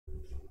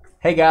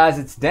Hey guys,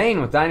 it's Dane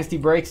with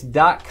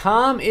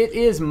DynastyBreaks.com. It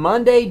is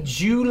Monday,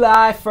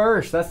 July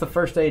 1st. That's the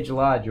first day of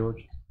July,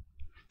 George.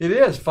 It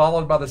is,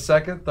 followed by the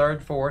 2nd,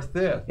 3rd, 4th,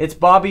 5th. It's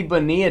Bobby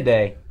Bonilla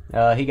Day.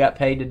 He got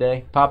paid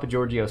today. Papa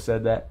Giorgio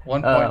said that.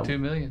 1.2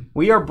 million.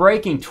 We are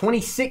breaking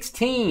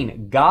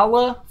 2016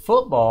 Gala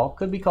football.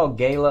 Could be called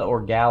Gala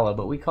or Gala,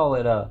 but we'll call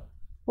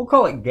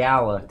it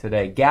Gala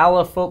today.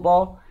 Gala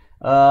football.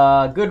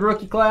 Good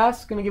rookie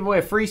class. Going to give away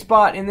a free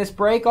spot in this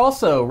break.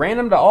 Also,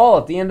 random to all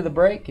at the end of the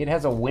break. It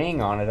has a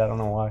wing on it. I don't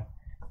know why.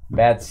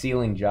 Bad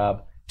sealing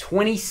job.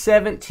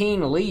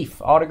 2017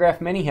 Leaf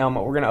autograph mini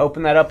helmet. We're going to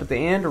open that up at the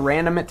end.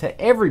 Random it to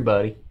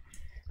everybody.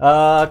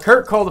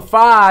 Kurt called a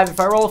 5. If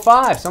I roll a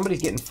 5,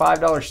 somebody's getting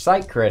 $5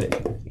 site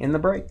credit in the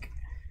break.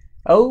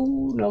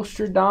 Oh,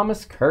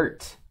 Nostradamus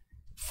Kurt.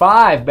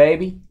 5,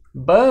 baby.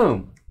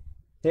 Boom.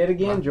 Hit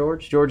again,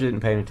 George. George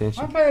isn't paying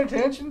attention. I'm paying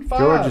attention. 5.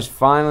 George has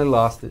finally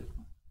lost it.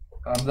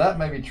 That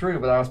may be true,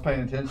 but I was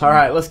paying attention. All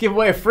right, let's give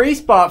away a free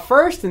spot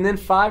first and then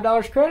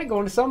 $5 credit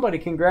going to somebody.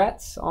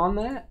 Congrats on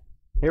that.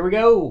 Here we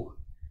go.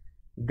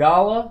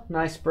 Gala,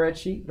 nice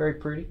spreadsheet, very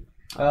pretty.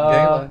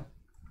 Gala.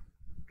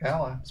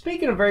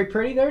 Speaking of very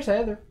pretty, there's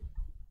Heather.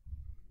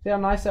 See how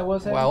nice that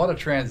was, Heather? Wow, what a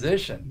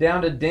transition.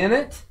 Down to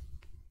Dennett.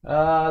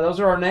 Those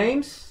are our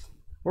names.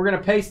 We're going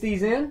to paste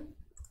these in.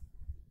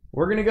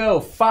 We're going to go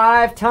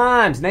 5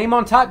 times. Name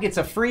on top gets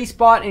a free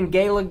spot in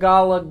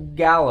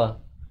Gala.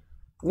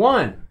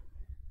 1,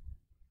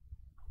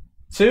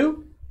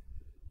 2,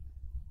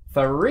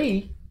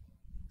 3,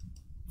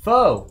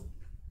 4.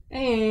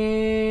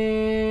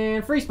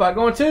 And free spot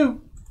going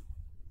 2.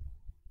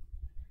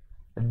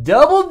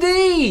 Double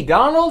D.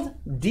 Donald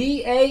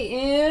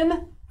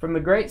D-A-N from the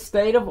great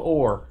state of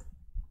Orr.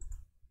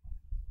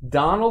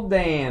 Donald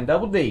Dan.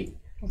 Double D.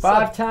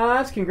 5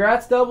 times.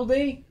 Congrats, Double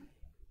D.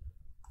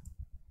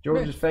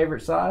 George's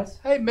favorite size.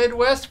 Hey,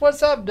 Midwest,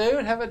 what's up,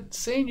 dude? Haven't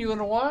seen you in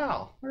a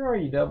while. Where are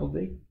you, Double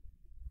D?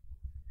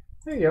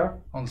 There you are.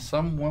 On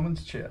some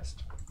woman's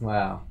chest.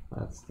 Wow,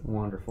 that's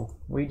wonderful.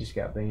 We just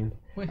got banned.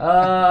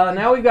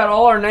 Now we've got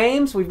all our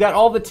names. We've got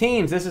all the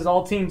teams. This is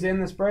all teams in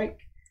this break.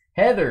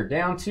 Heather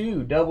down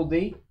to Double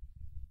D.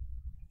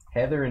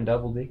 Heather and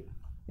Double D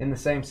in the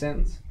same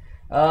sentence.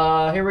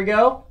 Here we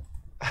go.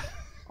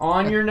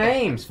 On your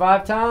names,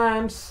 5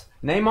 times.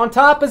 Name on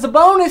top is a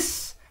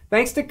bonus.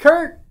 Thanks to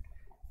Kurt.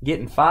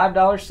 Getting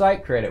 $5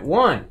 site credit.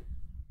 1,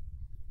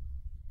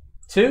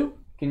 2.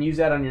 Can use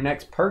that on your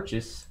next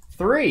purchase.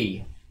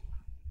 3,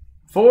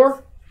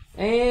 4,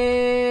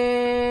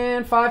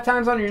 and 5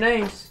 times on your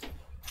names.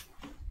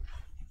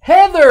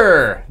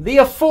 Heather, the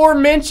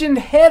aforementioned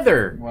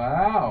Heather.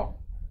 Wow.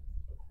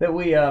 That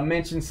we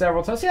mentioned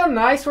several times. See how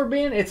nice we're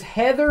being? It's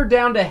Heather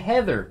down to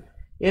Heather.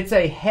 It's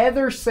a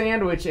Heather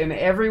sandwich and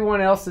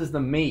everyone else is the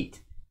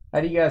meat.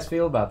 How do you guys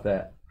feel about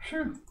that?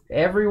 Sure.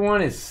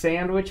 Everyone is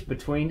sandwiched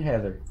between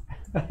Heather.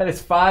 That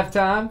is 5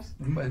 times.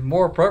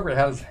 More appropriate,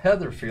 how does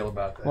Heather feel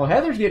about that? Well,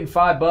 Heather's getting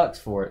 $5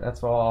 for it.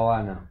 That's all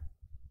I know.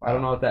 I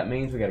don't know what that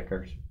means. We got to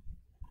curse.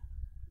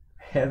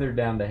 Heather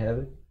down to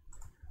Heather.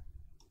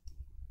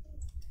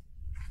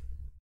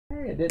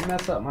 Hey, it didn't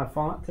mess up my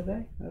font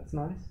today. That's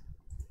nice.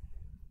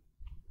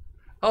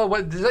 Oh,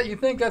 what does that? You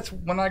think that's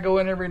when I go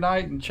in every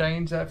night and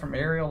change that from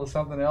Arial to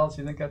something else?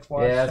 You think that's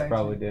why? Yeah, that's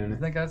probably doing it. You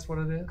think that's what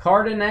it is?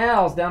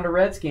 Cardinals down to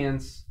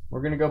Redskins.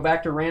 We're gonna go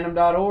back to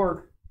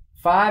random.org.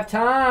 5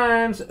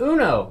 times.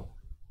 Uno.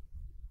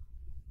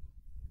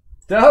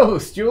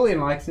 Dos. Julian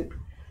likes it.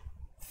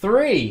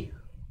 3,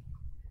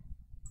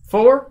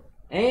 4,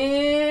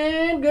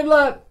 and good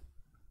luck.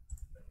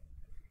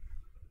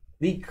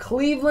 The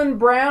Cleveland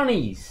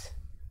Brownies.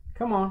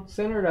 Come on,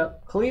 center it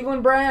up.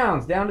 Cleveland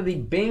Browns down to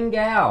the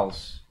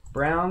Bengals.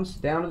 Browns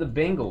down to the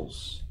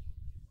Bengals.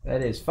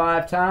 That is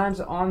 5 times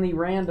on the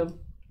random.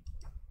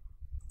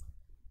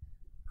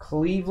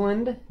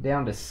 Cleveland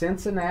down to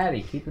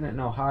Cincinnati. Keeping it in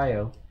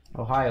Ohio.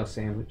 Ohio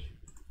sandwich.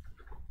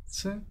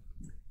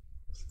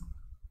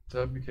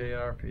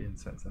 WKRP in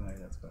Cincinnati,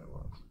 that's what it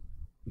was.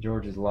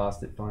 George has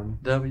lost it finally.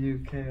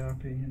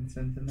 WKRP in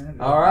Cincinnati.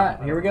 All right,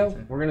 here we go.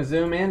 We're going to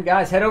zoom in.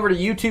 Guys, head over to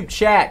YouTube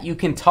chat. You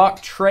can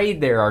talk trade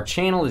there. Our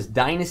channel is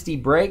Dynasty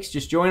Breaks.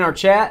 Just join our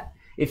chat.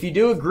 If you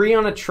do agree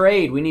on a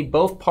trade, we need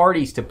both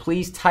parties to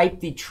please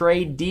type the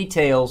trade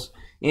details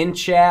in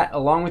chat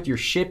along with your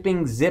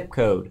shipping zip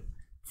code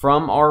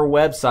from our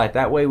website.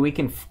 That way we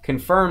can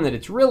confirm that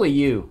it's really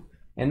you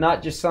and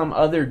not just some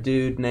other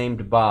dude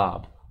named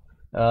Bob.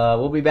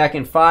 We'll be back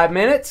in 5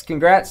 minutes.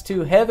 Congrats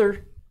to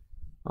Heather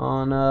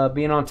on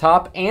being on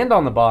top and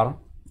on the bottom.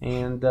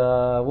 And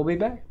we'll be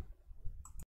back.